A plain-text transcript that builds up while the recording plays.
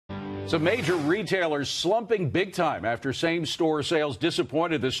Some major retailers slumping big time after same-store sales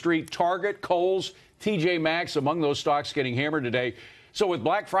disappointed the street. Target, Kohl's, TJ Maxx, among those stocks getting hammered today. So with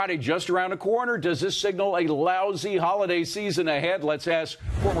Black Friday just around the corner, does this signal a lousy holiday season ahead? Let's ask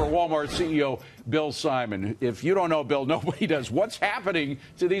former Walmart CEO Bill Simon. If you don't know Bill, nobody does. What's happening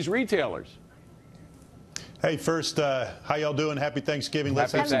to these retailers? Hey, first, how y'all doing? Happy Thanksgiving.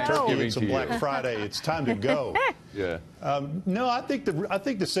 Let's have some turkey and some Black Friday. It's time to go. Yeah. No, I think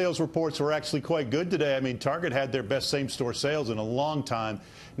the sales reports were actually quite good today. I mean, Target had their best same-store sales in a long time.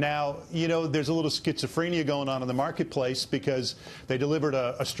 Now, you know, there's a little schizophrenia going on in the marketplace because they delivered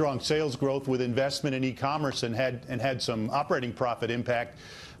a strong sales growth with investment in e-commerce and had some operating profit impact.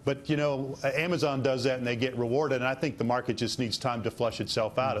 But, you know, Amazon does that and they get rewarded, and I think the market just needs time to flush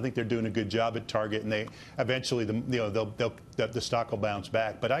itself out. I think they're doing a good job at Target, and they eventually, the stock will bounce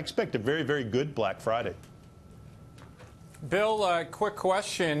back. But I expect a very, very good Black Friday. Bill, quick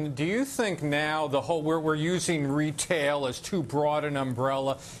question. Do you think now we're using retail as too broad an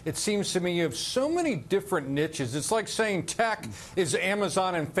umbrella? It seems to me you have so many different niches. It's like saying tech is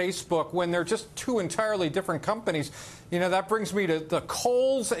Amazon and Facebook when they're just two entirely different companies. You know, that brings me to the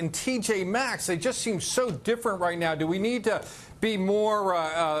Kohl's and TJ Maxx. They just seem so different right now. Do we need to be more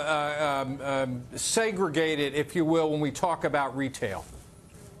segregated, if you will, when we talk about retail?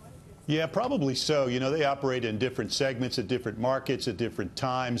 Yeah, probably so. You know, they operate in different segments at different markets at different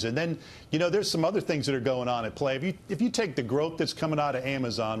times. And then, you know, there's some other things that are going on at play. If you take the growth that's coming out of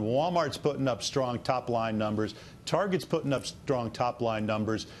Amazon, Walmart's putting up strong top-line numbers. Target's putting up strong top-line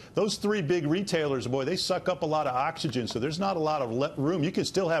numbers. Those three big retailers, boy, they suck up a lot of oxygen, so there's not a lot of room. You can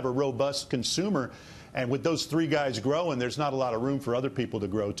still have a robust consumer. And with those three guys growing, there's not a lot of room for other people to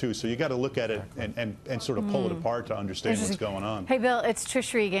grow, too. So you got to look at it and sort of pull it apart to understand what's going on. Hey, Bill, it's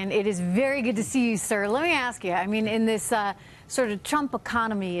Trish Regan. It is very good to see you, sir. Let me ask you, I mean, in this sort of Trump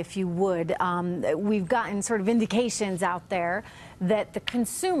economy, if you would, we've gotten sort of indications out there that the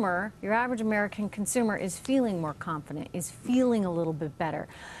consumer, your average American consumer, is feeling more confident, is feeling a little bit better.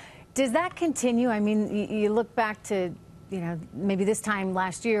 Does that continue? I mean, you look back to, you know, maybe this time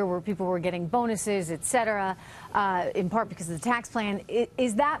last year where people were getting bonuses, et cetera, in part because of the tax plan.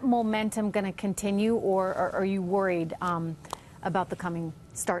 Is that momentum going to continue, or are you worried about the coming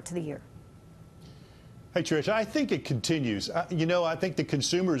start to the year? Hey, Trish, I think it continues. You know, I think the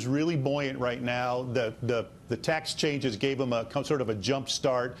consumer is really buoyant right now. The tax changes gave them a sort of a jump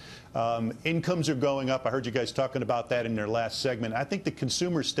start. Incomes are going up. I heard you guys talking about that in their last segment. I think the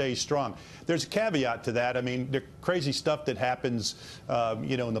consumer stays strong. There's a caveat to that. I mean, the crazy stuff that happens,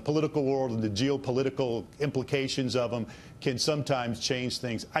 you know, in the political world and the geopolitical implications of them can sometimes change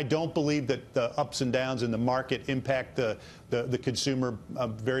things. I don't believe that the ups and downs in the market impact the consumer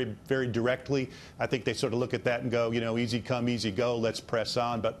very, very directly. I think they sort of look at that and go, you know, easy come, easy go, let's press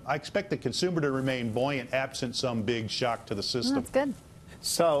on. But I expect the consumer to remain buoyant absent some big shock to the system. That's good.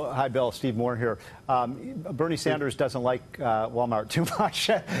 So, hi, Bill. Steve Moore here. Bernie Sanders doesn't like Walmart too much,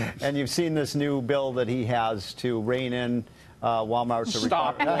 and you've seen this new bill that he has to rein in Walmart.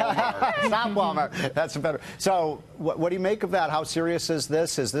 Stop Walmart. Stop Walmart. That's better. So, what do you make of that? How serious is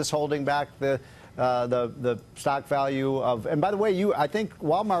this? Is this holding back the stock value of? And by the way, I think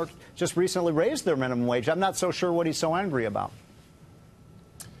Walmart just recently raised their minimum wage. I'm not so sure what he's so angry about.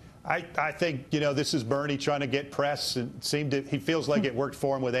 I think, you know, this is Bernie trying to get press. He feels like it worked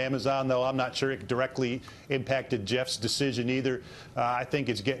for him with Amazon, though I'm not sure it directly impacted Jeff's decision either. I think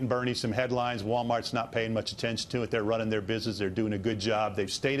it's getting Bernie some headlines. Walmart's not paying much attention to it. They're running their business. They're doing a good job.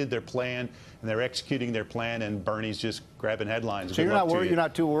 They've stated their plan, and they're executing their plan, and Bernie's just grabbing headlines. So you're not worried? You're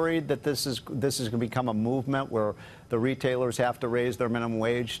not too worried that this is going to become a movement where the retailers have to raise their minimum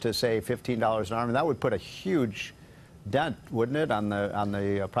wage to, say, $15 an hour? I mean, that would put a huge dent, wouldn't it, on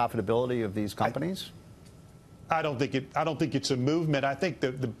the profitability of these companies? I don't think it's a movement. I think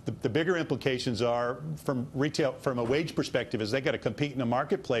the bigger implications are from a wage perspective is they got to compete in a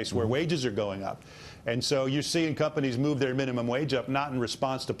marketplace where wages are going up. And so you're seeing companies move their minimum wage up, not in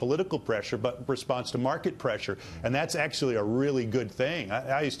response to political pressure, but in response to market pressure. And that's actually a really good thing.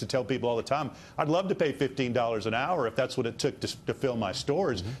 I used to tell people all the time, I'd love to pay $15 an hour if that's what it took to fill my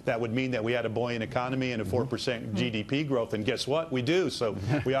stores. That would mean that we had a buoyant economy and a 4% GDP growth. And guess what? We do. So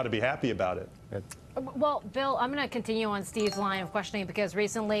we ought to be happy about it. Well, Bill, I'm going to continue on Steve's line of questioning because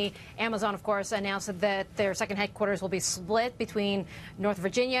recently Amazon, of course, announced that their second headquarters will be split between North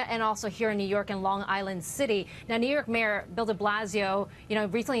Virginia and also here in New York and Long Island City. Now, New York Mayor Bill de Blasio, you know,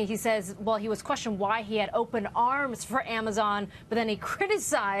 recently he says, well, he was questioned why he had open arms for Amazon, but then he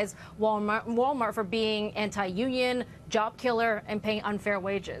criticized Walmart for being anti-union, job killer, and paying unfair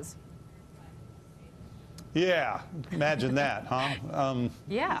wages. Yeah, imagine that, huh?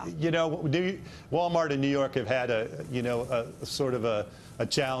 Yeah. You know, Walmart and New York have had a sort of a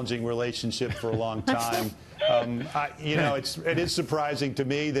challenging relationship for a long time. It is surprising to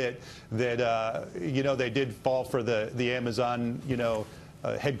me that they did fall for the Amazon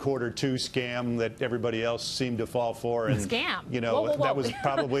headquarter 2 scam that everybody else seemed to fall for. And scam. Whoa. That was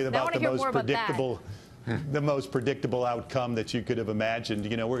probably about the most predictable. The most predictable outcome that you could have imagined.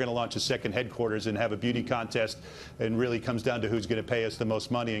 We're going to launch a second headquarters and have a beauty contest, and really comes down to who's going to pay us the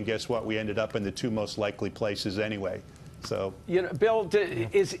most money. And guess what? We ended up in the 2 most likely places anyway. So, Bill,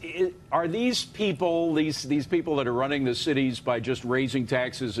 are these people, these people that are running the cities by just raising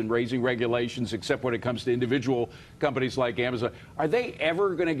taxes and raising regulations, except when it comes to individual companies like Amazon, are they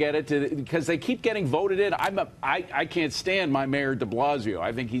ever going to get it to? Because they keep getting voted in. I can't stand my mayor de Blasio.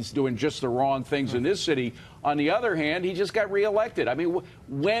 I think he's doing just the wrong things in this city. On the other hand, he just got reelected. I mean,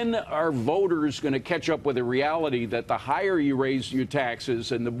 when are voters going to catch up with the reality that the higher you raise your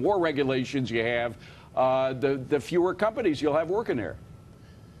taxes and the more regulations you have, the fewer companies you'll have working there?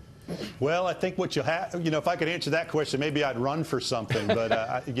 Well, I think what you'll have, if I could answer that question, maybe I'd run for something. But,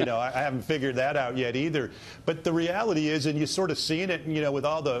 I haven't figured that out yet either. But the reality is, and you're sort of seeing it, with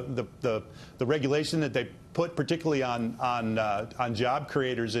all the regulation that they put, particularly on job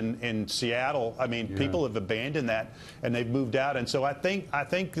creators in Seattle. I mean, people have abandoned that and they've moved out. And so I think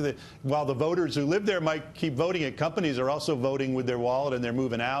that while the voters who live there might keep voting, companies are also voting with their wallet and they're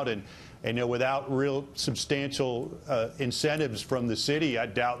moving out. And without real substantial incentives from the city, I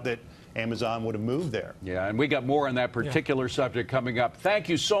doubt that Amazon would have moved there. Yeah, and we got more on that particular subject coming up. Thank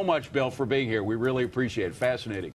you so much, Bill, for being here. We really appreciate it. Fascinating.